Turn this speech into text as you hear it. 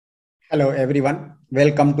Hello everyone,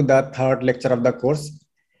 welcome to the third lecture of the course.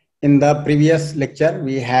 In the previous lecture,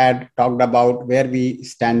 we had talked about where we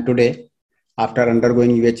stand today after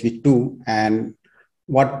undergoing UHV2 and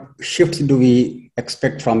what shifts do we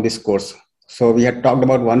expect from this course. So we had talked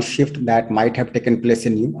about one shift that might have taken place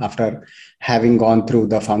in you after having gone through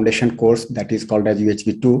the foundation course that is called as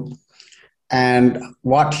UHV2, and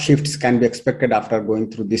what shifts can be expected after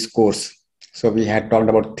going through this course. So we had talked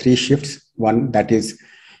about three shifts. One that is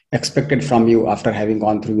expected from you after having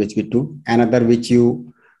gone through UHV2, another which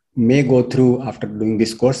you may go through after doing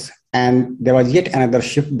this course, and there was yet another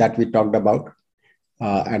shift that we talked about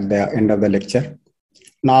at the end of the lecture.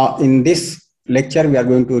 Now, in this lecture, we are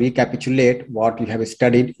going to recapitulate what you have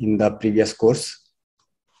studied in the previous course.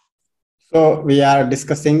 So we are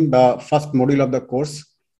discussing the first module of the course,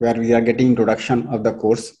 where we are getting introduction of the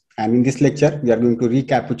course. And in this lecture, we are going to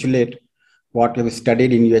recapitulate what we have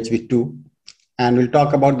studied in UHV2, and we'll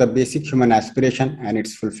talk about the basic human aspiration and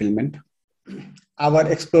its fulfillment. Our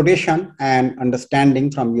exploration and understanding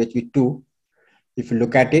from UHV2, if you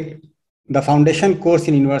look at it, the foundation course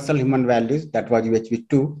in universal human values, that was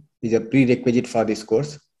UHV2, is a prerequisite for this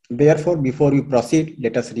course. Therefore, before we proceed,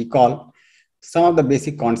 let us recall some of the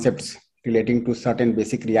basic concepts relating to certain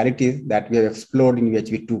basic realities that we have explored in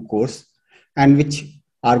UHV2 course and which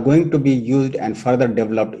are going to be used and further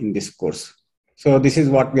developed in this course. So this is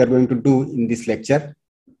what we are going to do in this lecture.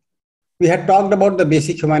 We had talked about the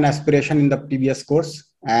basic human aspiration in the previous course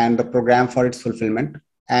and the program for its fulfillment.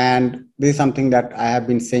 And this is something that I have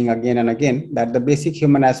been saying again and again, that the basic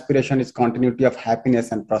human aspiration is continuity of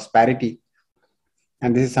happiness and prosperity.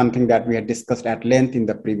 And this is something that we had discussed at length in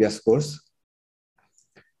the previous course.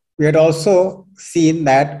 We had also seen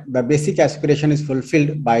that the basic aspiration is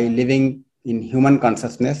fulfilled by living in human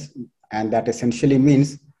consciousness, and that essentially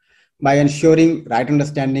means by ensuring right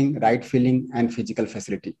understanding, right feeling, and physical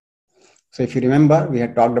facility. So if you remember, we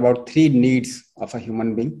had talked about three needs of a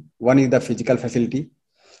human being. One is the physical facility.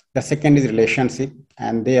 The second is relationship.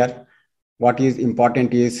 And there, what is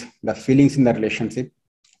important is the feelings in the relationship.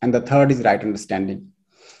 And the third is right understanding.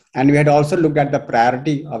 And we had also looked at the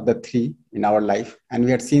priority of the three in our life. And we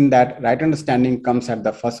had seen that right understanding comes at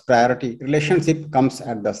the first priority. Relationship comes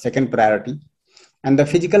at the second priority. And the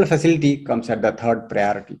physical facility comes at the third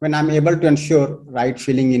priority. When I'm able to ensure right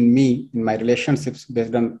feeling in me, in my relationships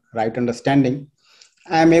based on right understanding,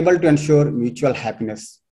 I'm able to ensure mutual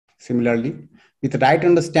happiness. Similarly, with right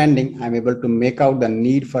understanding, I'm able to make out the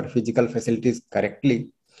need for physical facilities correctly.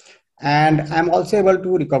 And I'm also able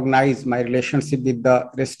to recognize my relationship with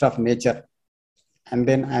the rest of nature. And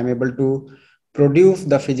then I'm able to produce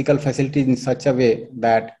the physical facilities in such a way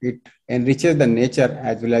that it enriches the nature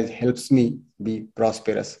as well as helps me be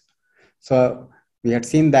prosperous. So we had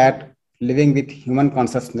seen that living with human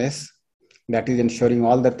consciousness, that is ensuring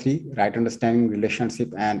all the three, right understanding,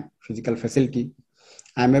 relationship, and physical facility,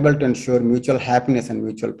 I'm able to ensure mutual happiness and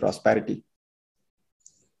mutual prosperity.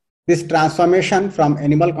 This transformation from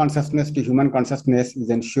animal consciousness to human consciousness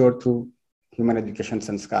is ensured through human education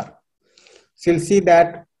sanskar. So you'll see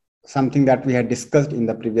that something that we had discussed in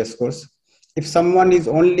the previous course. If someone is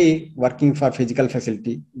only working for physical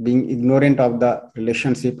facility, being ignorant of the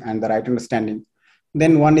relationship and the right understanding,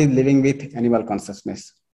 then one is living with animal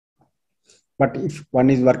consciousness. But if one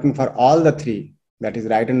is working for all the three, that is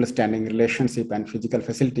right understanding, relationship, and physical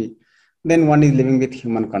facility, then one is living with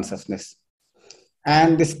human consciousness.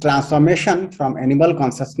 And this transformation from animal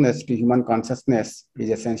consciousness to human consciousness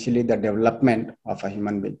is essentially the development of a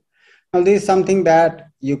human being. Now, this is something that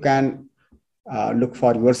you can look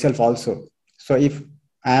for yourself also. So if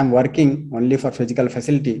I am working only for physical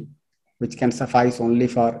facility, which can suffice only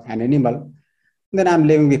for an animal, then I'm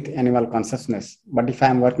living with animal consciousness. But if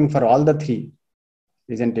I'm working for all the three,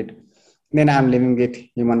 isn't it? Then I'm living with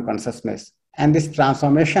human consciousness. And this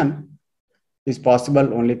transformation is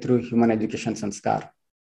possible only through human education sanskar.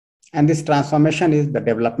 And this transformation is the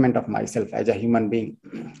development of myself as a human being.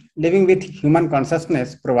 Living with human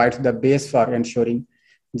consciousness provides the base for ensuring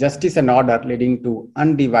justice and order, leading to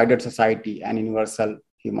undivided society and universal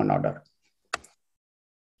human order.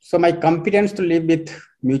 So my competence to live with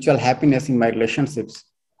mutual happiness in my relationships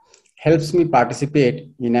helps me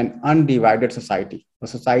participate in an undivided society, a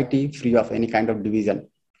society free of any kind of division,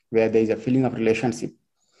 where there is a feeling of relationship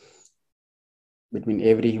between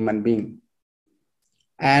every human being.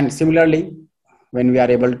 And similarly, when we are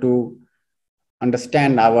able to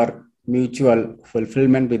understand our mutual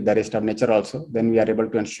fulfillment with the rest of nature also, then we are able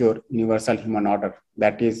to ensure universal human order.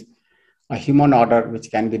 That is a human order which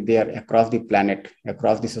can be there across the planet,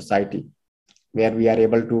 across the society, where we are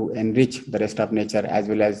able to enrich the rest of nature as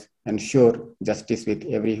well as ensure justice with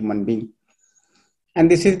every human being. And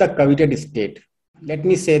this is the coveted state. Let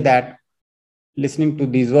me say that listening to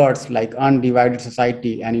these words like undivided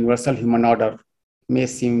society and universal human order may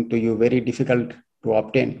seem to you very difficult to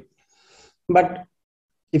obtain. But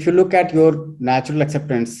if you look at your natural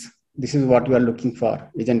acceptance, this is what you are looking for,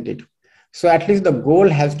 isn't it? So at least the goal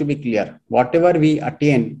has to be clear. Whatever we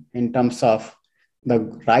attain in terms of the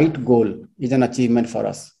right goal is an achievement for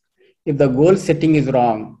us. If the goal setting is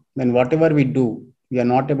wrong, then whatever we do, we are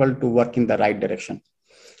not able to work in the right direction.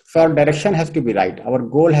 So our direction has to be right. Our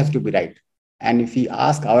goal has to be right. And if we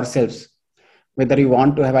ask ourselves whether we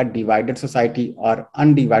want to have a divided society or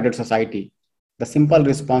undivided society, the simple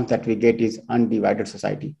response that we get is undivided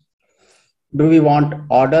society. Do we want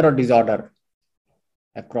order or disorder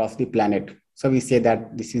across the planet? So we say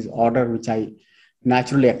that this is order which I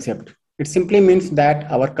naturally accept. It simply means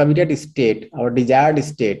that our coveted state, our desired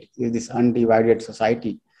state is this undivided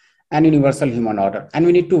society and universal human order, and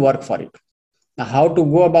we need to work for it. Now, how to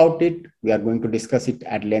go about it, we are going to discuss it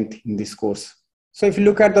at length in this course. So if you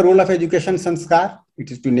look at the role of education, Sanskar,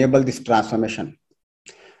 it is to enable this transformation.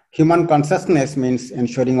 Human consciousness means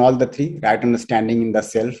ensuring all the three: right understanding in the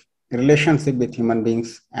self, relationship with human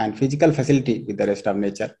beings, and physical facility with the rest of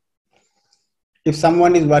nature. If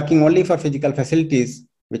someone is working only for physical facilities,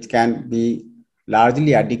 which can be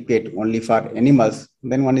largely adequate only for animals,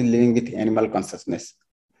 then one is living with animal consciousness.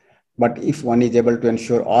 But if one is able to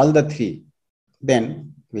ensure all the three,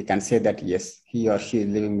 then we can say that yes, he or she is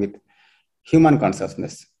living with human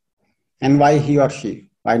consciousness. And why he or she?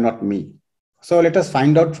 Why not me? So let us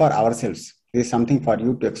find out for ourselves. This is something for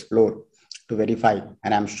you to explore, to verify.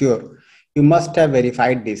 And I'm sure you must have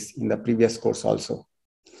verified this in the previous course also.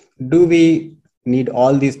 Do we need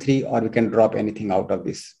all these three, or we can drop anything out of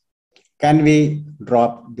this? Can we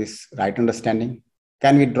drop this right understanding?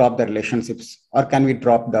 Can we drop the relationships, or can we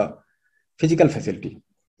drop the physical facility?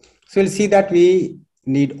 So we'll see that we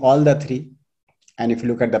need all the three. And if you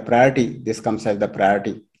look at the priority, this comes as the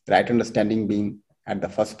priority, right understanding being at the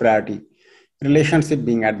first priority, relationship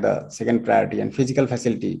being at the second priority, and physical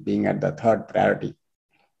facility being at the third priority.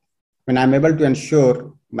 When I'm able to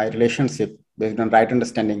ensure my relationship based on right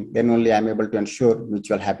understanding, then only I'm able to ensure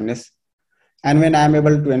mutual happiness. And when I'm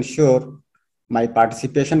able to ensure my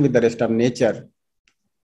participation with the rest of nature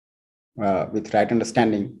with right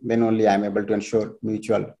understanding, then only I'm able to ensure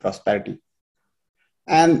mutual prosperity.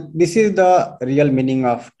 And this is the real meaning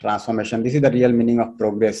of transformation. This is the real meaning of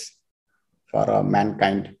progress for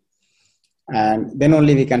mankind. And then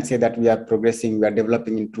only we can say that we are progressing, we are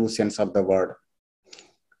developing in true sense of the word.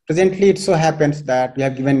 Presently, it so happens that we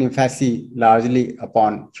have given emphasis largely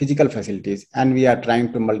upon physical facilities, and we are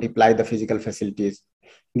trying to multiply the physical facilities,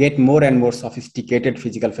 get more and more sophisticated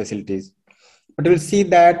physical facilities. But we'll see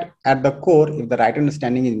that at the core, if the right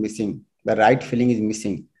understanding is missing, the right feeling is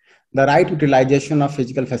missing, the right utilization of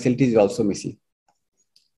physical facilities is also missing.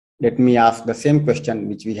 Let me ask the same question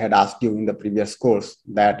which we had asked you in the previous course,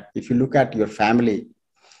 that if you look at your family,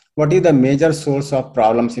 what is the major source of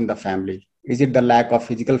problems in the family? Is it the lack of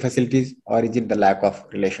physical facilities, or is it the lack of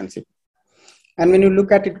relationship? And when you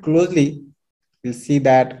look at it closely, you'll see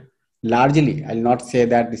that largely, I'll not say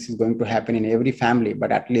that this is going to happen in every family,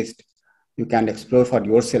 but at least you can explore for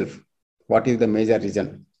yourself what is the major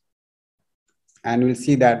reason. And we'll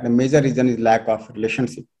see that the major reason is lack of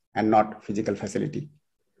relationship and not physical facility.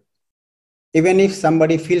 Even if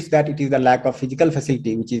somebody feels that it is the lack of physical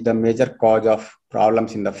facility which is the major cause of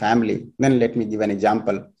problems in the family, then let me give an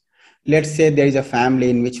example. Let's say there is a family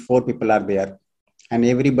in which 4 people are there, and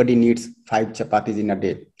everybody needs 5 chapatis in a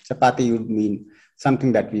day. Chapati would mean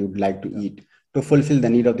something that we would like to eat to fulfill the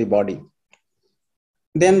need of the body.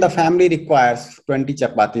 Then the family requires 20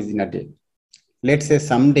 chapatis in a day. Let's say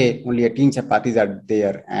someday only 18 chapatis are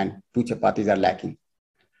there and 2 chapatis are lacking.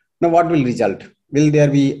 Now what will result? Will there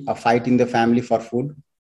be a fight in the family for food?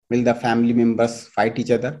 Will the family members fight each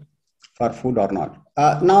other for food or not?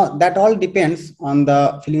 Now that all depends on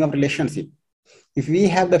the feeling of relationship. If we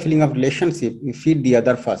have the feeling of relationship, we feed the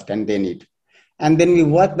other first and then eat. And then we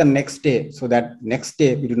work the next day so that next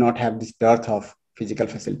day we do not have this dearth of physical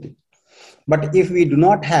facility. But if we do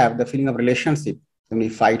not have the feeling of relationship, then we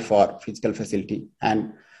fight for physical facility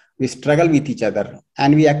and we struggle with each other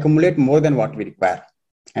and we accumulate more than what we require.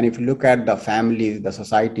 And if you look at the families, the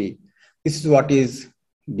society, this is what is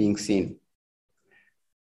being seen.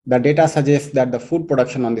 The data suggests that the food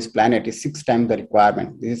production on this planet is 6 times the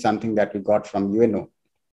requirement. This is something that we got from UNO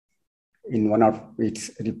in one of its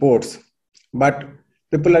reports. But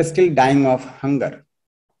people are still dying of hunger.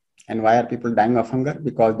 And why are people dying of hunger?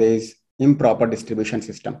 Because there is improper distribution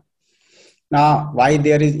system. Now, why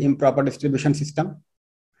there is improper distribution system?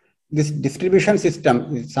 this distribution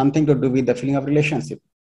system is something to do with the feeling of relationship.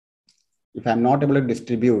 If I'm not able to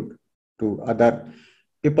distribute to other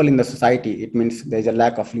people in the society, it means there's a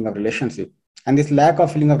lack of feeling of relationship. And this lack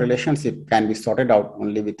of feeling of relationship can be sorted out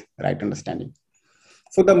only with right understanding.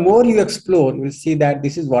 So the more you explore, you will see that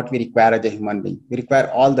this is what we require as a human being. We require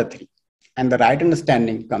all the three. And the right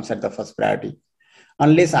understanding comes at the first priority.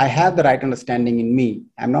 Unless I have the right understanding in me,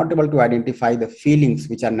 I'm not able to identify the feelings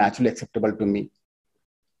which are naturally acceptable to me.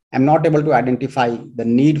 I'm not able to identify the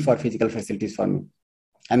need for physical facilities for me.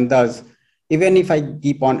 And thus, even if I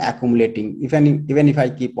keep on accumulating, even if I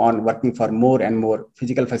keep on working for more and more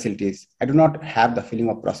physical facilities, I do not have the feeling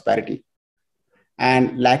of prosperity.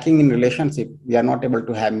 And lacking in relationship, we are not able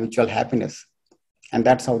to have mutual happiness. And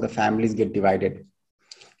that's how the families get divided.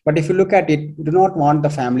 But if you look at it, we do not want the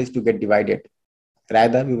families to get divided.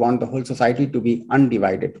 Rather, we want the whole society to be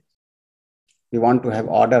undivided. We want to have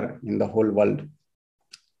order in the whole world.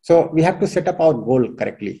 So we have to set up our goal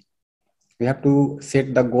correctly. We have to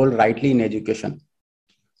set the goal rightly in education.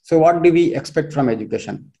 So what do we expect from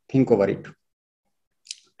education? Think over it.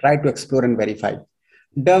 Try to explore and verify.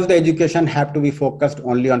 Does the education have to be focused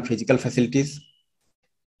only on physical facilities?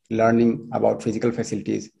 Learning about physical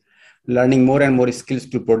facilities, learning more and more skills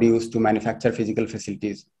to produce, to manufacture physical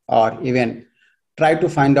facilities, or even try to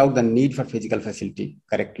find out the need for physical facility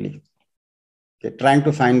correctly. Okay, trying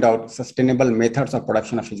to find out sustainable methods of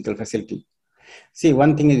production of physical facility. See,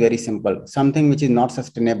 one thing is very simple. Something which is not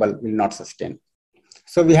sustainable will not sustain.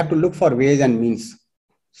 So we have to look for ways and means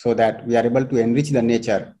so that we are able to enrich the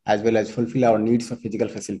nature as well as fulfill our needs for physical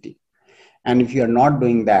facility. And if you are not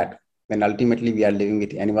doing that, then ultimately we are living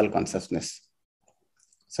with animal consciousness.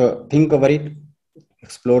 So think over it,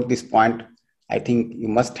 explore this point. I think you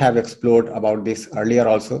must have explored about this earlier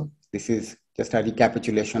also. This is just a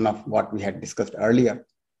recapitulation of what we had discussed earlier.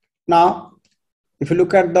 Now, if you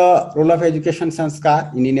look at the role of education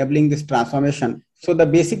sanskar in enabling this transformation, so the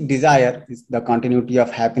basic desire is the continuity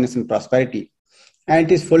of happiness and prosperity. And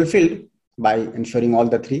it is fulfilled by ensuring all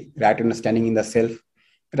the three: right understanding in the self,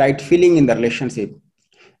 right feeling in the relationship,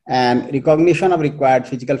 and recognition of required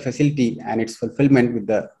physical facility and its fulfillment with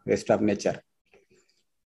the rest of nature.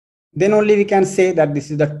 Then only we can say that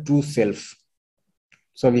this is the true self.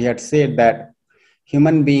 So we had said that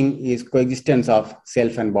human being is coexistence of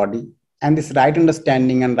self and body. And this right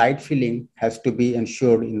understanding and right feeling has to be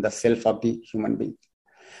ensured in the self of the human being.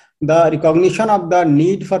 The recognition of the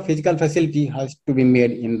need for physical facility has to be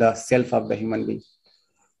made in the self of the human being.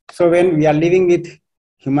 So when we are living with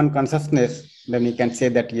human consciousness, then we can say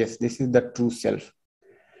that, yes, this is the true self.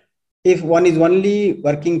 If one is only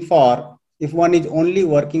working for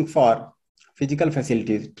physical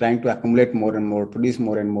facilities, trying to accumulate more and more, produce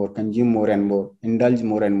more and more, consume more and more, indulge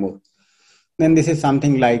more and more, then this is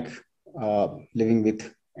something like living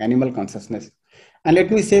with animal consciousness. And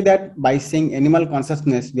let me say that by saying animal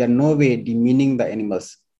consciousness, we are no way demeaning the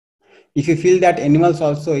animals. If you feel that animals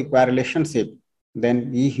also require relationship,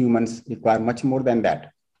 then we humans require much more than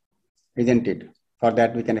that, isn't it? For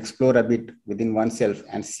that, we can explore a bit within oneself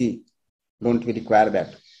and see, don't we require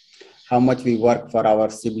that? How much we work for our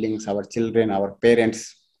siblings, our children, our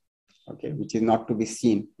parents, okay, which is not to be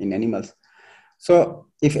seen in animals. So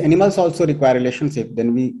if animals also require relationship,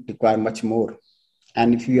 then we require much more.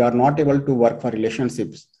 And if we are not able to work for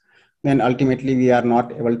relationships, then ultimately we are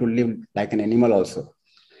not able to live like an animal also.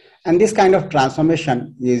 And this kind of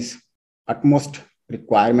transformation is utmost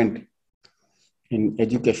requirement in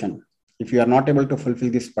education. If you are not able to fulfill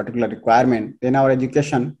this particular requirement, then our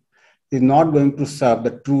education is not going to serve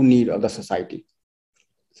the true need of the society.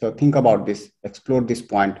 So think about this, explore this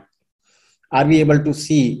point. Are we able to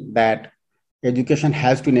see that education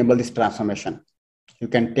has to enable this transformation? You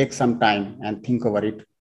can take some time and think over it,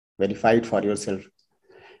 verify it for yourself.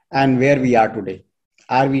 And where we are today,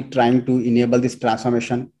 are we trying to enable this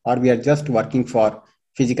transformation, or we are just working for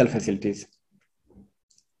physical facilities?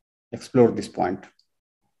 Explore this point.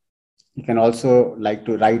 You can also like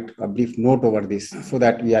to write a brief note over this so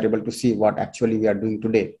that we are able to see what actually we are doing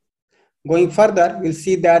today. Going further, we'll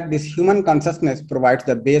see that this human consciousness provides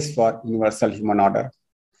the base for universal human order.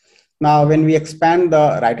 Now, when we expand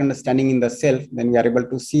the right understanding in the self, then we are able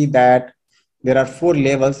to see that there are 4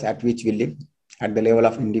 levels at which we live: at the level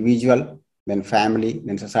of individual, then family,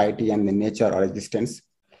 then society, and then nature or existence.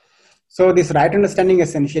 So this right understanding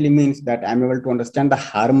essentially means that I'm able to understand the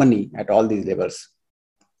harmony at all these levels.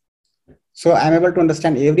 So I'm able to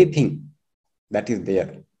understand everything that is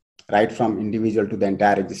there, right from individual to the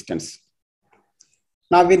entire existence.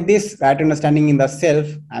 Now, with this right understanding in the self,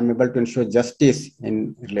 I'm able to ensure justice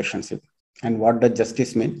in relationship. And what does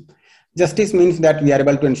justice mean? Justice means that we are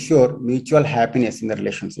able to ensure mutual happiness in the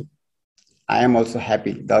relationship. I am also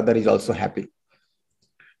happy, the other is also happy.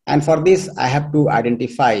 And for this, I have to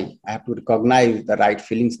identify, I have to recognize the right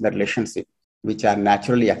feelings in the relationship, which are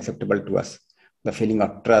naturally acceptable to us. The feeling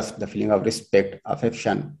of trust, the feeling of respect,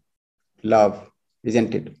 affection, love,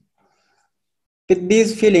 isn't it? With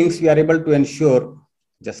these feelings, we are able to ensure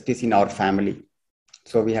justice in our family.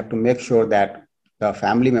 So we have to make sure that the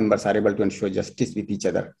family members are able to ensure justice with each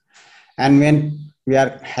other. And when we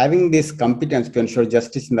are having this competence to ensure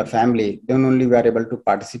justice in the family, then only we are able to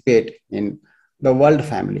participate in the world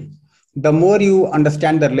family. The more you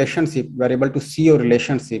understand the relationship, you are able to see your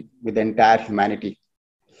relationship with the entire humanity.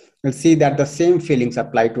 You'll see that the same feelings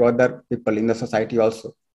apply to other people in the society also.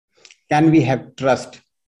 Can we have trust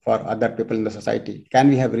for other people in the society? Can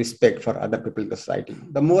we have respect for other people in the society?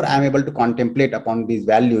 The more I'm able to contemplate upon these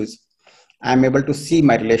values, I'm able to see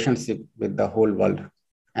my relationship with the whole world,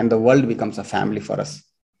 and the world becomes a family for us.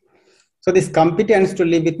 So this competence to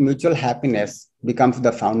live with mutual happiness becomes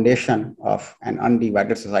the foundation of an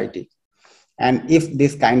undivided society. And if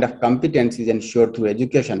this kind of competence is ensured through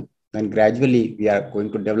education, then gradually we are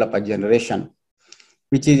going to develop a generation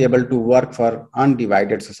which is able to work for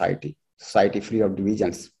undivided society, society free of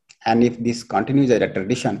divisions. And if this continues as a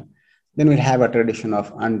tradition, then we'll have a tradition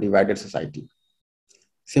of undivided society.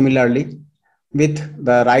 Similarly, with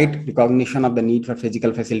the right recognition of the need for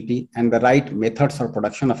physical facility and the right methods for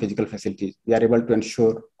production of physical facilities, we are able to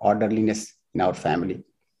ensure orderliness in our family.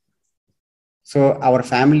 So our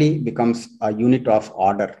family becomes a unit of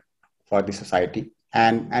order for the society.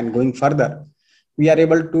 And going further, we are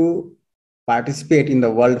able to participate in the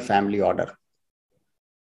world family order.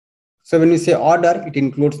 So when we say order, it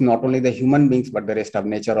includes not only the human beings, but the rest of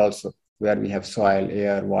nature also, where we have soil,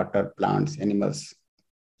 air, water, plants, animals,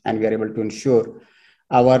 and we are able to ensure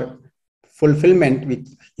our fulfillment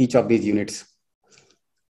with each of these units.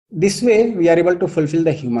 This way, we are able to fulfill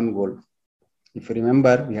the human goal. If you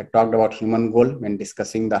remember, we had talked about human goal when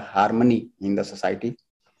discussing the harmony in the society.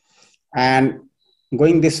 And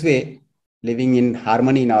going this way, living in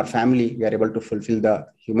harmony in our family, we are able to fulfill the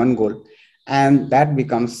human goal. And that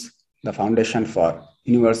becomes the foundation for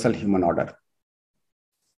universal human order.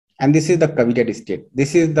 And this is the coveted state.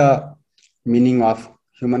 This is the meaning of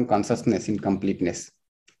human consciousness in completeness.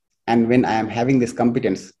 And when I am having this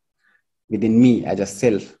competence within me as a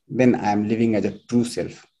self, then I am living as a true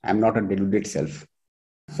self. I am not a deluded self.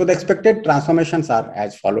 So the expected transformations are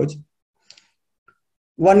as follows.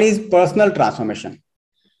 One is personal transformation.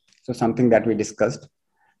 So something that we discussed.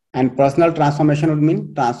 And personal transformation would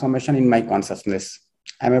mean transformation in my consciousness.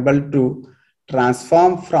 I'm able to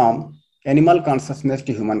transform from animal consciousness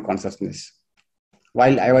to human consciousness.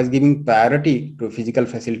 While I was giving priority to physical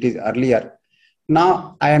facilities earlier,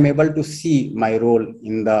 now I am able to see my role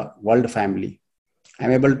in the world family.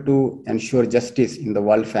 I'm able to ensure justice in the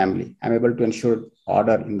world family. I'm able to ensure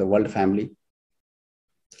order in the world family.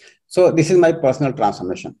 So this is my personal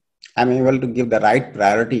transformation. I'm able to give the right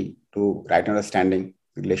priority to right understanding,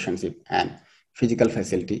 relationship, and physical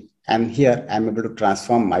facility. And here I'm able to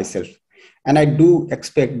transform myself. And I do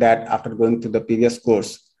expect that after going through the previous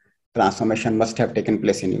course, transformation must have taken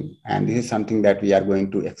place in you. And this is something that we are going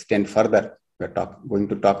to extend further. We're going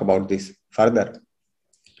to talk about this further.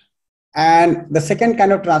 And the second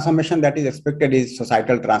kind of transformation that is expected is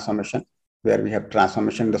societal transformation, where we have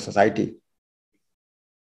transformation in the society.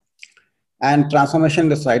 And transformation in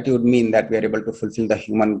the society would mean that we are able to fulfill the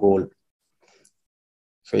human goal.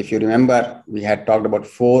 So if you remember, we had talked about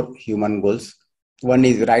 4 human goals. One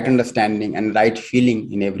is right understanding and right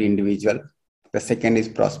feeling in every individual. The second is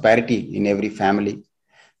prosperity in every family.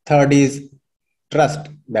 Third is trust,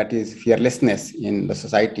 that is fearlessness in the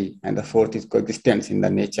society. And the fourth is coexistence in the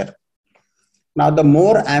nature. Now, the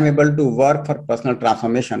more I'm able to work for personal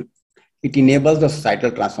transformation, it enables the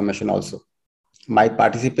societal transformation also. My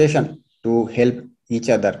participation to help each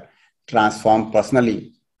other transform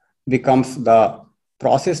personally becomes the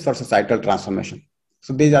process for societal transformation.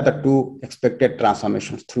 So these are the 2 expected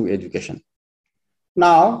transformations through education.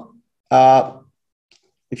 Now,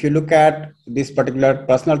 if you look at this particular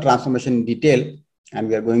personal transformation in detail, and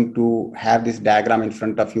we are going to have this diagram in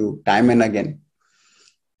front of you time and again,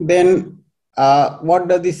 then what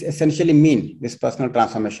does this essentially mean, this personal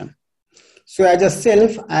transformation? So as a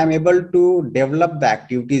self, I am able to develop the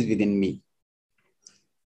activities within me.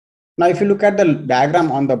 Now, if you look at the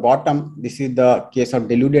diagram on the bottom, this is the case of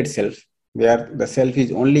deluded self, where the self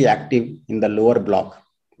is only active in the lower block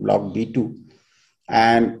B2,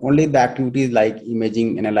 and only the activities like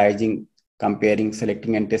imaging, analyzing, comparing,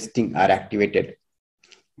 selecting, and testing are activated.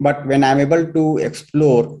 But when I'm able to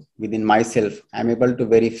explore within myself, I'm able to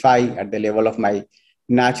verify at the level of my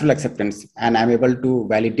natural acceptance, and I'm able to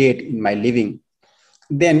validate in my living,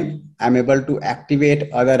 then I'm able to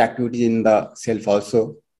activate other activities in the self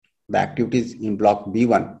also, the activities in block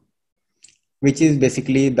B1, which is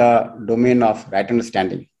basically the domain of right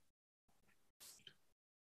understanding.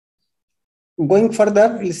 Going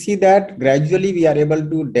further, we'll see that gradually we are able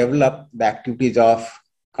to develop the activities of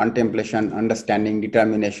contemplation, understanding,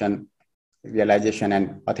 determination, realization,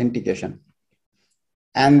 and authentication.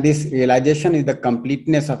 And this realization is the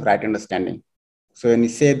completeness of right understanding. So when we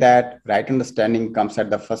say that right understanding comes at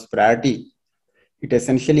the first priority, it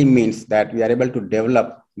essentially means that we are able to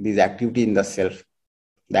develop these activities in the self,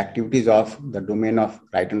 the activities of the domain of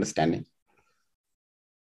right understanding.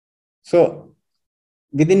 So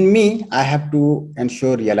within me, I have to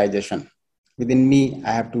ensure realization. Within me,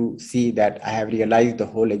 I have to see that I have realized the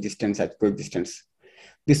whole existence as coexistence.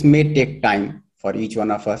 This may take time for each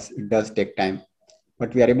one of us. It does take time.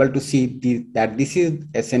 But we are able to see that this is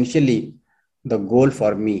essentially the goal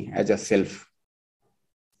for me as a self.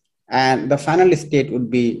 And the final state would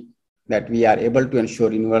be that we are able to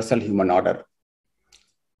ensure universal human order.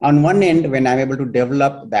 On one end, when I'm able to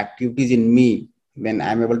develop the activities in me, then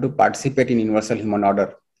I'm able to participate in universal human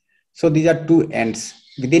order. So these are two ends.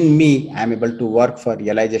 Within me, I'm able to work for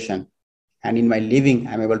realization. And in my living,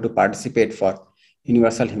 I'm able to participate for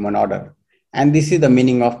universal human order. And this is the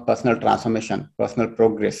meaning of personal transformation, personal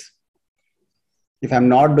progress. If I'm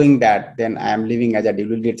not doing that, then I am living as a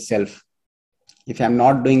deluded self. If I'm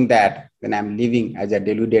not doing that, then I'm living as a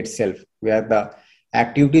deluded self, where the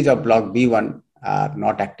activities of block B1 are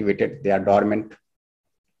not activated, they are dormant.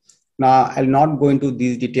 Now, I'll not go into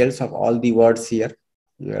these details of all the words here.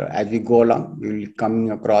 As we go along, we will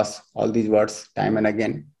come across all these words time and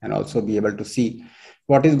again, and also be able to see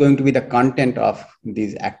what is going to be the content of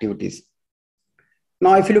these activities.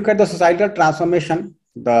 Now, if you look at the societal transformation,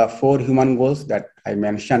 the 4 human goals that I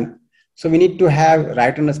mentioned, so we need to have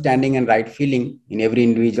right understanding and right feeling in every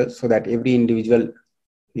individual so that every individual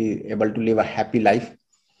is able to live a happy life.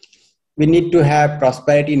 We need to have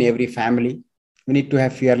prosperity in every family. We need to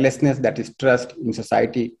have fearlessness, that is trust in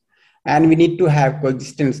society. And we need to have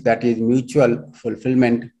coexistence, that is mutual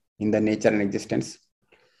fulfillment in the nature and existence.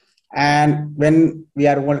 And when we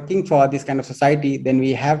are working for this kind of society, then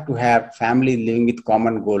we have to have families living with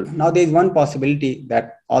common goal. Now, there is one possibility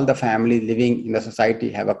that all the families living in the society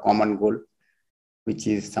have a common goal, which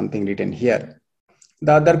is something written here.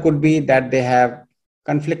 The other could be that they have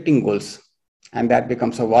conflicting goals, and that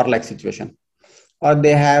becomes a warlike situation. Or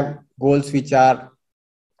they have goals which are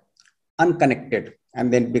unconnected,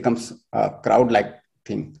 and then it becomes a crowd-like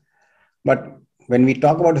thing. But when we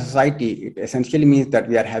talk about a society, it essentially means that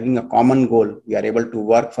we are having a common goal. We are able to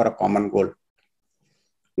work for a common goal.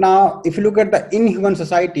 Now, if you look at the inhuman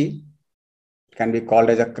society, it can be called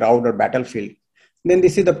as a crowd or battlefield, then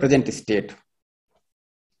this is the present state.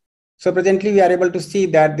 So presently, we are able to see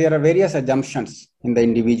that there are various assumptions in the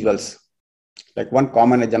individuals. Like one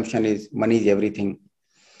common assumption is money is everything.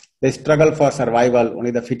 They struggle for survival,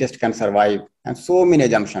 only the fittest can survive, and so many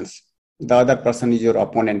assumptions. The other person is your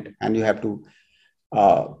opponent, and you have to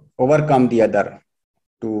overcome the other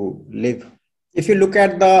to live. If you look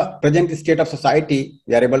at the present state of society,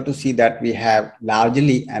 we are able to see that we have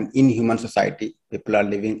largely an inhuman society. People are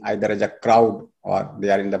living either as a crowd or they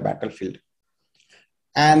are in the battlefield.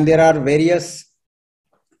 And there are various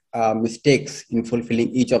mistakes in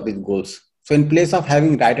fulfilling each of these goals. So in place of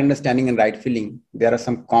having right understanding and right feeling, there are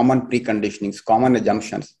some common preconditionings, common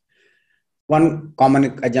assumptions. One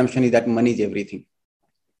common assumption is that money is everything,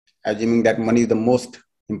 assuming that money is the most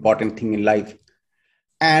important thing in life.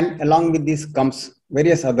 And along with this comes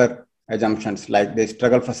various other assumptions, like they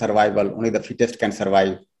struggle for survival, only the fittest can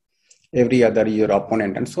survive, every other is your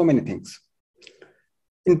opponent, and so many things.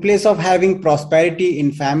 In place of having prosperity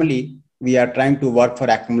in family, we are trying to work for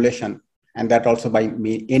accumulation, and that also by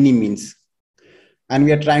any means. And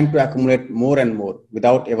we are trying to accumulate more and more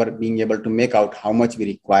without ever being able to make out how much we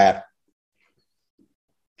require.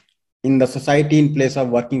 In the society, in place of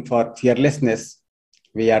working for fearlessness,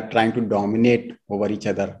 we are trying to dominate over each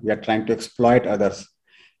other. We are trying to exploit others.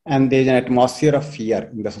 And there is an atmosphere of fear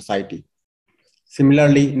in the society.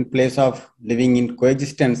 Similarly, in place of living in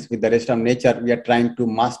coexistence with the rest of nature, we are trying to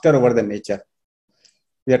master over the nature.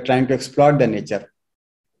 We are trying to exploit the nature,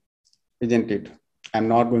 isn't it? I'm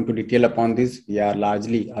not going to detail upon this. We are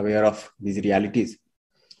largely aware of these realities.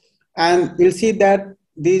 And we'll see that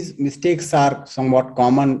these mistakes are somewhat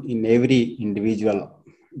common in every individual,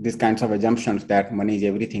 these kinds of assumptions that money is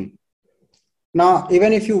everything. Now,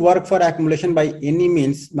 even if you work for accumulation by any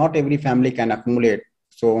means, not every family can accumulate.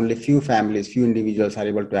 So only few families, few individuals are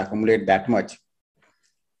able to accumulate that much.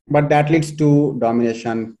 But that leads to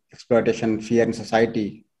domination, exploitation, fear in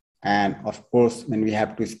society. And of course, when we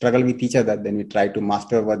have to struggle with each other, then we try to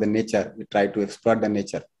master over the nature, we try to exploit the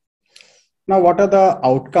nature. Now, what are the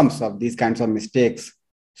outcomes of these kinds of mistakes?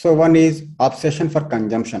 So one is obsession for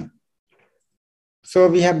consumption. So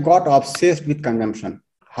we have got obsessed with consumption.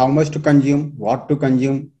 How much to consume, what to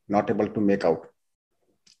consume, not able to make out.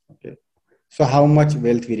 Okay. So how much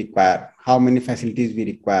wealth we require, how many facilities we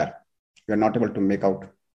require, we are not able to make out.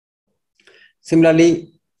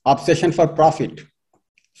 Similarly, obsession for profit.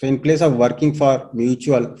 So in place of working for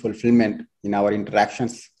mutual fulfillment in our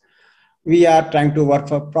interactions, we are trying to work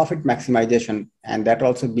for profit maximization, and that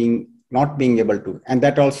also not being able to, and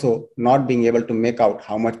that also not being able to make out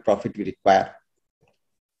how much profit we require.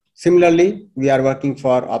 Similarly, we are working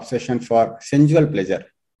for obsession for sensual pleasure.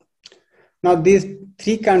 Now, these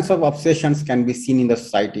three kinds of obsessions can be seen in the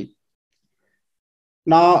society.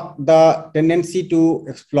 Now, the tendency to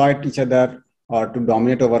exploit each other or to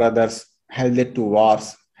dominate over others has led to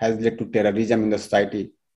wars, has led to terrorism in the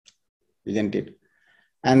society, isn't it?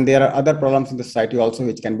 And there are other problems in the society also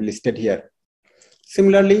which can be listed here.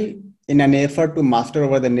 Similarly, in an effort to master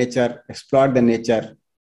over the nature, exploit the nature,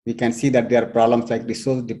 we can see that there are problems like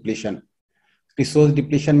resource depletion. Resource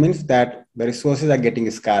depletion means that the resources are getting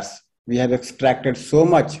scarce. We have extracted so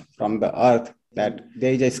much from the earth that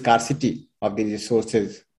there is a scarcity of the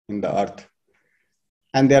resources in the earth.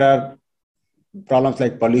 And there are problems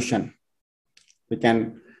like pollution. We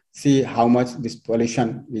can see how much this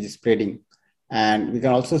pollution is spreading. And we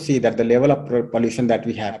can also see that the level of pollution that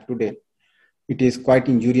we have today, it is quite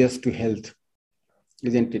injurious to health,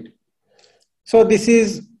 isn't it? So this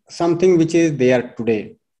is something which is there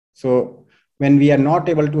today. So when we are not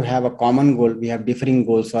able to have a common goal, we have differing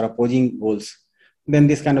goals or opposing goals, then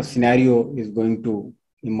this kind of scenario is going to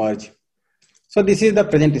emerge. So this is the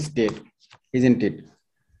present state, isn't it?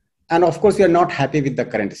 And of course, we are not happy with the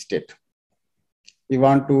current state. We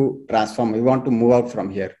want to transform, we want to move out from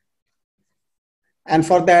here. And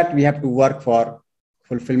for that, we have to work for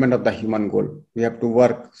fulfillment of the human goal. We have to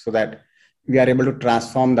work so that we are able to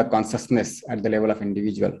transform the consciousness at the level of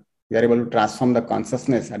individual. We are able to transform the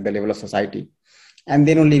consciousness at the level of society. And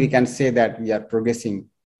then only we can say that we are progressing,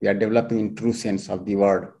 we are developing in true sense of the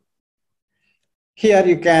word. Here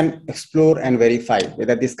you can explore and verify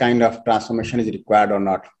whether this kind of transformation is required or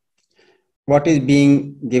not. What is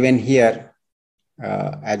being given here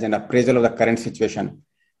as an appraisal of the current situation?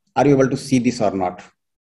 Are you able to see this or not?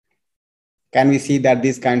 Can we see that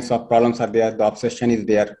these kinds of problems are there? The obsession is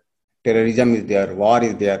there, terrorism is there, war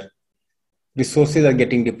is there, resources are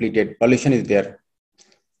getting depleted, pollution is there.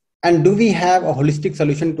 And do we have a holistic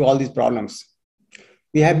solution to all these problems?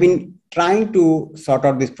 We have been trying to sort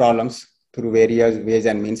out these problems through various ways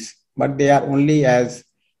and means, but they are only as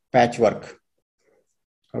patchwork.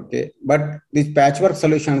 Okay, but these patchwork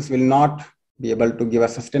solutions will not be able to give a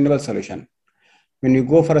sustainable solution. When you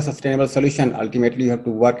go for a sustainable solution, ultimately you have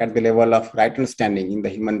to work at the level of right understanding in the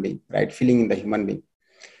human being, right feeling in the human being.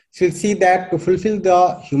 So you'll see that to fulfill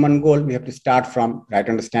the human goal, we have to start from right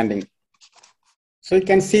understanding. So you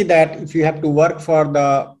can see that if you have to work for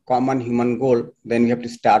the common human goal, then we have to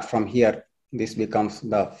start from here. This becomes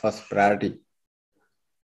the first priority.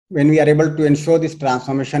 When we are able to ensure this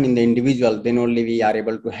transformation in the individual, then only we are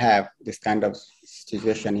able to have this kind of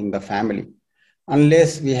situation in the family.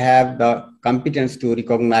 Unless we have the competence to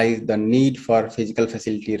recognize the need for physical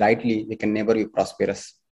facility rightly, we can never be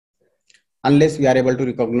prosperous. Unless we are able to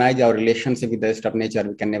recognize our relationship with the rest of nature,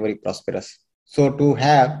 we can never be prosperous. So to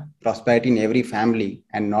have prosperity in every family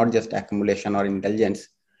and not just accumulation or indulgence,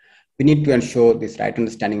 we need to ensure this right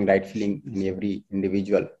understanding, right feeling in every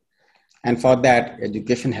individual. And for that,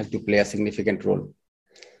 education has to play a significant role.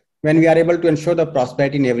 When we are able to ensure the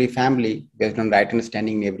prosperity in every family based on right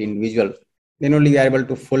understanding in every individual, then only we are able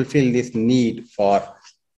to fulfill this need for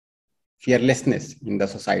fearlessness in the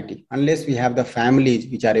society. Unless we have the families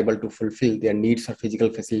which are able to fulfill their needs for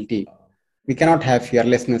physical facility, we cannot have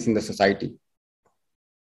fearlessness in the society.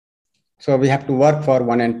 So we have to work for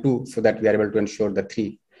 1 and 2 so that we are able to ensure the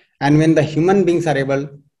 3. And when the human beings are able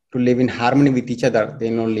to live in harmony with each other,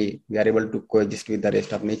 then only we are able to coexist with the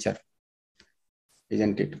rest of nature,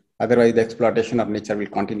 isn't it? Otherwise, the exploitation of nature will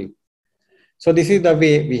continue. So this is the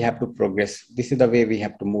way we have to progress. This is the way we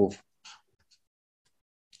have to move.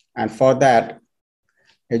 And for that,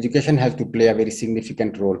 education has to play a very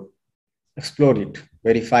significant role. Explore it,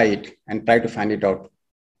 verify it, and try to find it out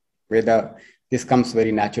whether this comes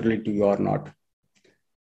very naturally to you or not.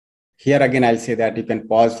 Here again, I'll say that you can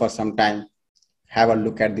pause for some time, have a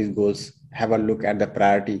look at these goals, have a look at the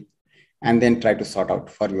priority, and then try to sort out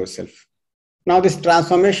for yourself. Now, this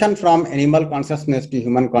transformation from animal consciousness to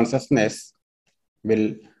human consciousness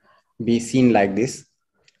will be seen like this.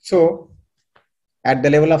 So, at the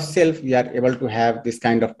level of self, we are able to have this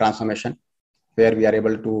kind of transformation where we are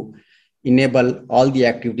able to enable all the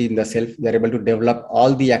activity in the self. We are able to develop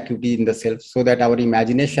all the activity in the self so that our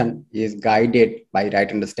imagination is guided by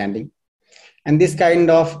right understanding. And this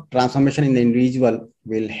kind of transformation in the individual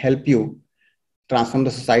will help you transform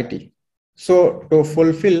the society. So to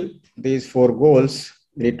fulfill these four goals,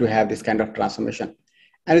 we need to have this kind of transformation.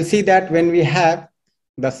 And we see that when we have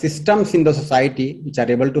the systems in the society which are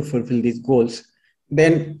able to fulfill these goals,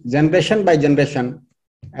 then generation by generation,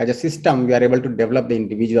 as a system, we are able to develop the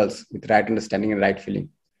individuals with right understanding and right feeling.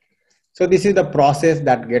 So this is the process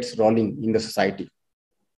that gets rolling in the society.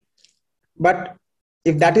 But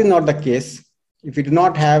if that is not the case, if we do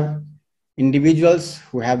not have individuals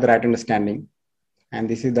who have the right understanding, and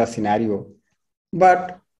this is the scenario,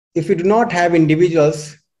 but if we do not have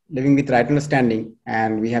individuals living with right understanding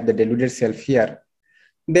and we have the deluded self here,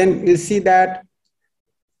 then we'll see that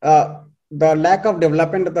the lack of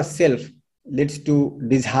development of the self leads to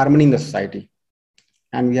disharmony in the society.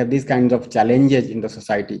 And we have these kinds of challenges in the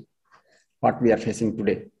society, what we are facing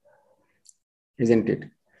today, isn't it?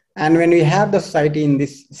 And when we have the society in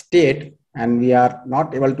this state and we are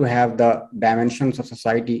not able to have the dimensions of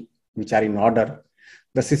society which are in order,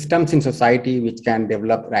 the systems in society which can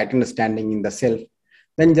develop right understanding in the self,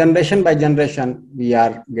 then generation by generation, we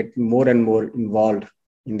are getting more and more involved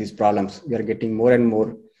in these problems. We are getting more and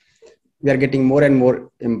more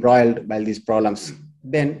embroiled by these problems.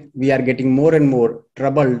 Then we are getting more and more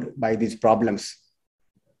troubled by these problems.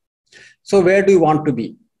 So where do you want to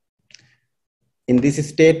be? In this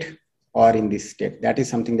state or in this state? That is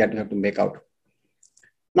something that you have to make out.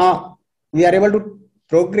 Now, we are able to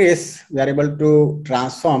progress, we are able to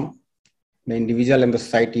transform the individual and the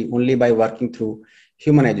society only by working through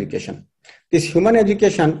human education. This human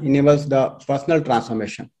education enables the personal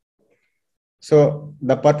transformation. So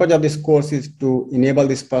the purpose of this course is to enable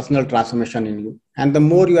this personal transformation in you. And the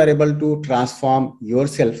more you are able to transform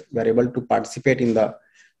yourself, you are able to participate in the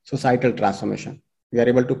societal transformation. We are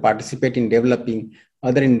able to participate in developing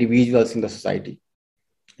other individuals in the society,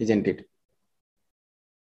 isn't it?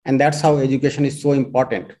 And that's how education is so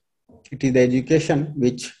important. It is the education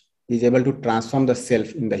which is able to transform the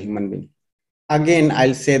self in the human being. Again,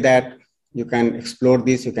 I'll say that you can explore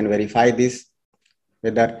this, you can verify this,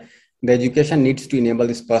 whether the education needs to enable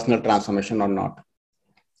this personal transformation or not.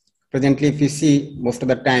 Presently, if you see, most of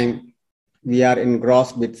the time, we are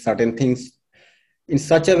engrossed with certain things in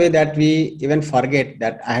such a way that we even forget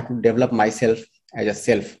that I have to develop myself as a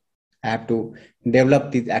self. I have to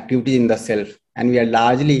develop these activities in the self. And we are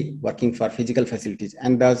largely working for physical facilities.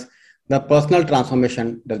 And thus, the personal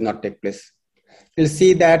transformation does not take place. You'll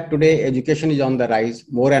see that today education is on the rise.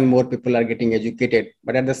 More and more people are getting educated.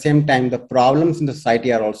 But at the same time, the problems in the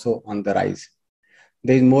society are also on the rise.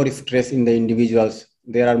 There is more stress in the individuals.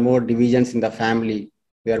 There are more divisions in the family.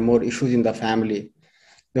 There are more issues in the family.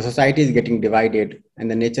 The society is getting divided and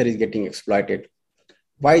the nature is getting exploited.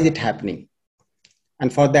 Why is it happening?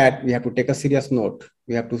 And for that, we have to take a serious note.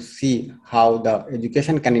 We have to see how the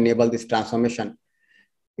education can enable this transformation.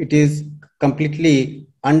 It is completely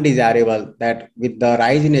undesirable that with the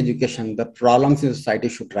rise in education, the problems in society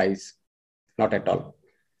should rise. Not at all.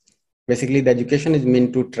 Basically, the education is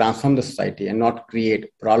meant to transform the society and not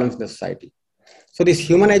create problems in the society. So this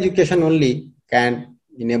human education only can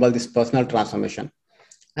enable this personal transformation.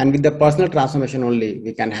 And with the personal transformation only,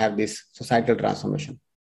 we can have this societal transformation.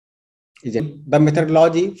 The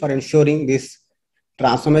methodology for ensuring this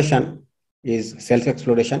transformation is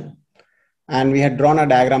self-exploration. And we had drawn a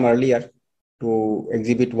diagram earlier to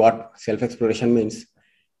exhibit what self-exploration means.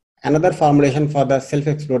 Another formulation for the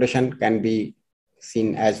self-exploration can be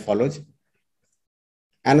seen as follows.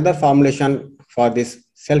 Another formulation for this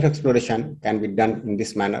self-exploration can be done in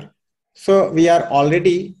this manner. So we are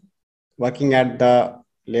already working at the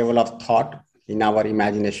level of thought in our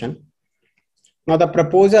imagination. Now the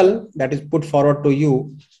proposal that is put forward to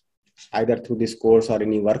you, either through this course or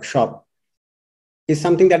any workshop, is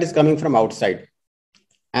something that is coming from outside.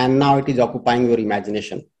 And now it is occupying your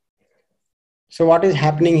imagination. So what is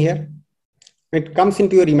happening here? When it comes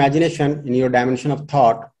into your imagination, in your dimension of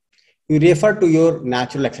thought, you refer to your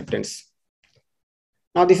natural acceptance.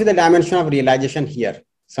 Now this is the dimension of realization here,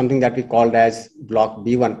 something that we called as block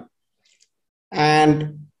B1.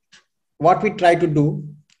 And what we try to do,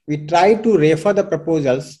 we try to refer the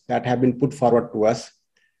proposals that have been put forward to us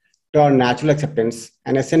to our natural acceptance.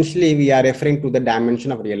 And essentially, we are referring to the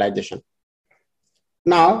dimension of realization.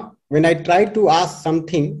 Now, when I try to ask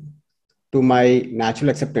something to my natural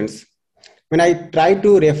acceptance, When I try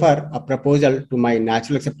to refer a proposal to my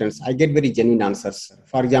natural acceptance, I get very genuine answers.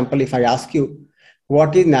 For example, if I ask you,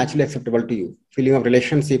 what is naturally acceptable to you? Feeling of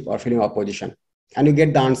relationship or feeling of opposition? And you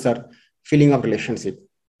get the answer, feeling of relationship.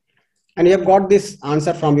 And you have got this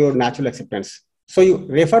answer from your natural acceptance. So you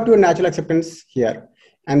refer to your natural acceptance here,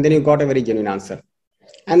 and then you got a very genuine answer.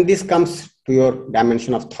 And this comes to your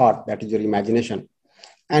dimension of thought, that is your imagination.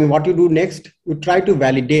 And what you do next, you try to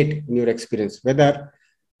validate in your experience whether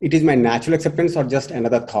it is my natural acceptance or just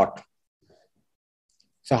another thought.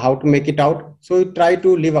 So how to make it out? So you try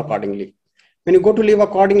to live accordingly. When you go to live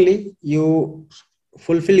accordingly, you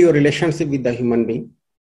fulfill your relationship with the human being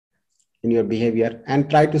in your behavior and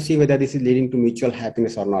try to see whether this is leading to mutual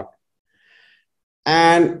happiness or not.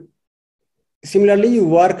 And similarly, you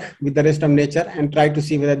work with the rest of nature and try to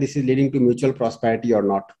see whether this is leading to mutual prosperity or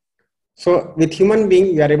not. So with human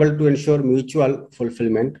being, we are able to ensure mutual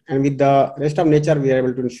fulfillment, and with the rest of nature, we are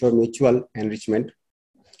able to ensure mutual enrichment.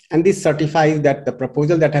 And this certifies that the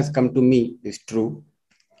proposal that has come to me is true,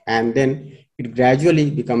 and then it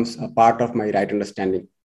gradually becomes a part of my right understanding.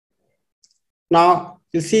 Now,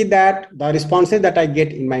 you see that the responses that I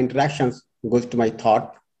get in my interactions goes to my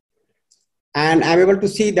thought, and I'm able to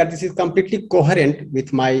see that this is completely coherent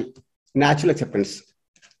with my natural acceptance.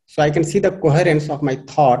 So I can see the coherence of my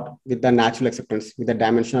thought with the natural acceptance, with the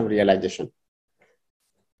dimension of realization.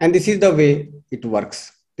 And this is the way it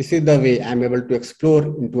works. This is the way I'm able to explore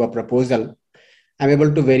into a proposal. I'm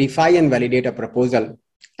able to verify and validate a proposal,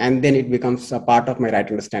 and then it becomes a part of my right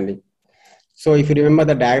understanding. So if you remember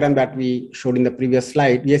the diagram that we showed in the previous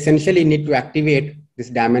slide, we essentially need to activate this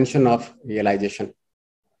dimension of realization.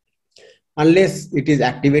 Unless it is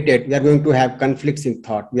activated, we are going to have conflicts in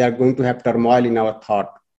thought. We are going to have turmoil in our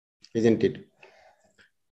thought, isn't it?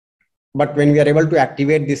 But when we are able to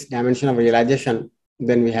activate this dimension of realization,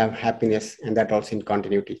 then we have happiness, and that also in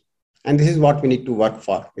continuity. And this is what we need to work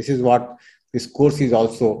for. This is what this course is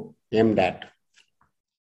also aimed at.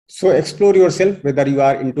 So explore yourself, whether you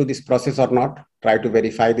are into this process or not. Try to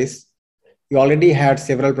verify this. You already had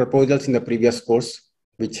several proposals in the previous course,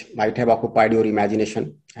 which might have occupied your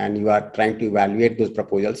imagination, and you are trying to evaluate those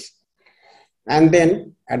proposals. And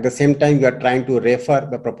then at the same time, you are trying to refer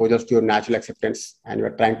the proposals to your natural acceptance, and you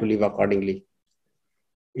are trying to live accordingly,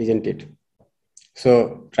 isn't it?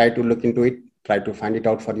 So try to look into it, try to find it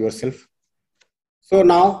out for yourself. So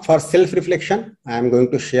now for self-reflection, I am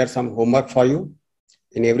going to share some homework for you.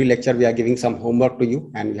 In every lecture, we are giving some homework to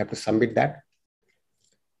you, and you have to submit that.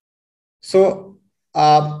 So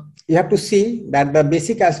you have to see that the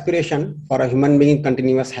basic aspiration for a human being,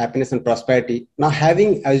 continuous happiness and prosperity. Now,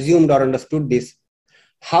 having assumed or understood this,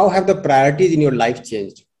 how have the priorities in your life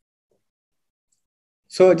changed?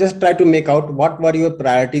 So just try to make out what were your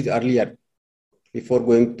priorities earlier before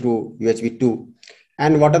going through UHV 2,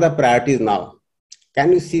 and what are the priorities now?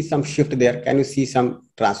 Can you see some shift there? Can you see some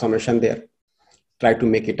transformation there? Try to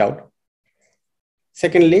make it out.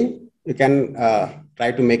 Secondly, you can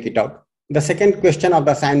try to make it out. The second question of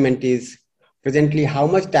the assignment is, presently, how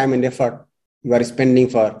much time and effort you are spending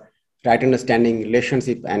for right understanding,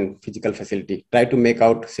 relationship, and physical facility? Try to make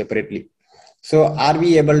out separately. So are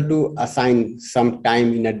we able to assign some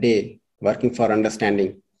time in a day working for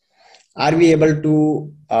understanding? Are we able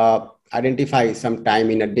to identify some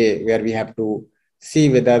time in a day where we have to see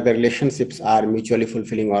whether the relationships are mutually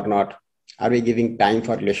fulfilling or not? Are we giving time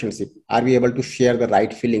for relationship? Are we able to share the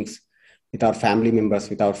right feelings with our family members,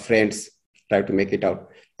 with our friends? Try to make it out.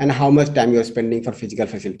 And how much time you are spending for physical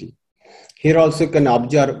facility. Here also you can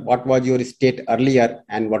observe what was your state earlier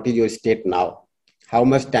and what is your state now. How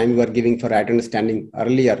much time you are giving for right understanding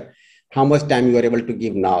earlier, how much time you are able to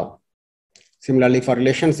give now. Similarly, for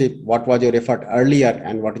relationship, what was your effort earlier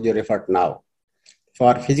and what is your effort now?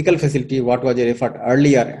 For physical facility, what was your effort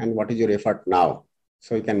earlier and what is your effort now?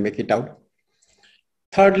 So you can make it out.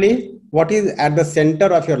 Thirdly, what is at the center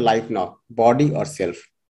of your life now, body or self?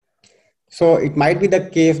 So it might be the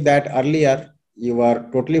case that earlier you were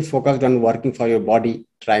totally focused on working for your body,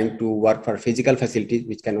 trying to work for physical facilities,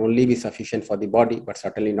 which can only be sufficient for the body, but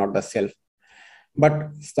certainly not the self.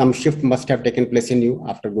 But some shift must have taken place in you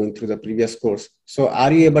after going through the previous course. So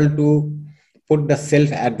are you able to put the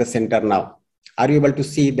self at the center now? Are you able to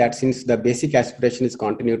see that since the basic aspiration is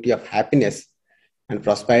continuity of happiness and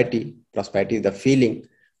prosperity, prosperity is the feeling.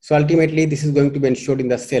 So ultimately, this is going to be ensured in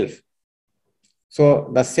the self. So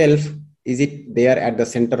the self, is it there at the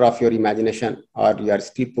center of your imagination, or you are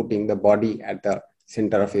still putting the body at the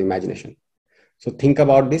center of your imagination? So think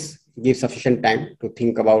about this, give sufficient time to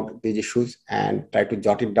think about these issues and try to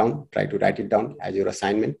jot it down, try to write it down as your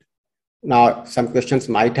assignment. Now, some questions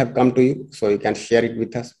might have come to you, so you can share it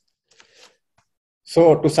with us.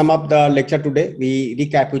 So to sum up the lecture today, we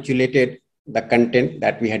recapitulated the content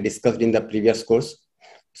that we had discussed in the previous course.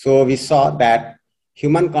 So we saw that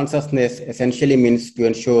human consciousness essentially means to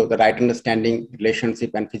ensure the right understanding,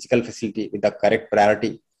 relationship, and physical facility with the correct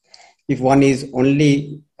priority. If one is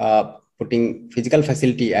only putting physical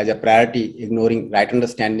facility as a priority, ignoring right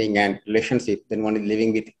understanding and relationship, then one is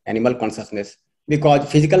living with animal consciousness, because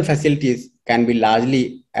physical facilities can be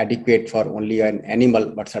largely adequate for only an animal,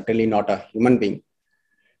 but certainly not a human being.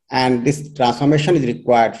 And this transformation is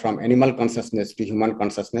required from animal consciousness to human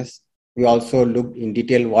consciousness. We also looked in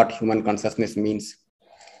detail what human consciousness means.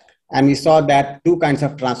 And we saw that two kinds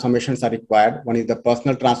of transformations are required. One is the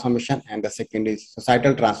personal transformation, and the second is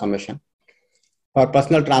societal transformation. For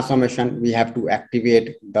personal transformation, we have to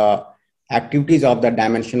activate the activities of the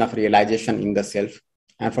dimension of realization in the self.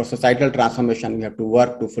 And for societal transformation, we have to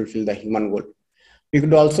work to fulfill the human goal. We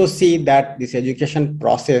could also see that this education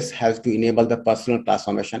process has to enable the personal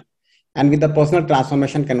transformation. And with the personal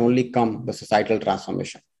transformation can only come the societal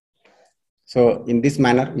transformation. So in this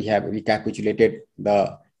manner, we have recapitulated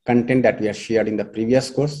the content that we have shared in the previous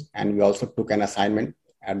course, and we also took an assignment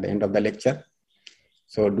at the end of the lecture.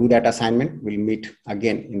 So do that assignment. We'll meet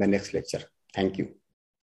again in the next lecture. Thank you.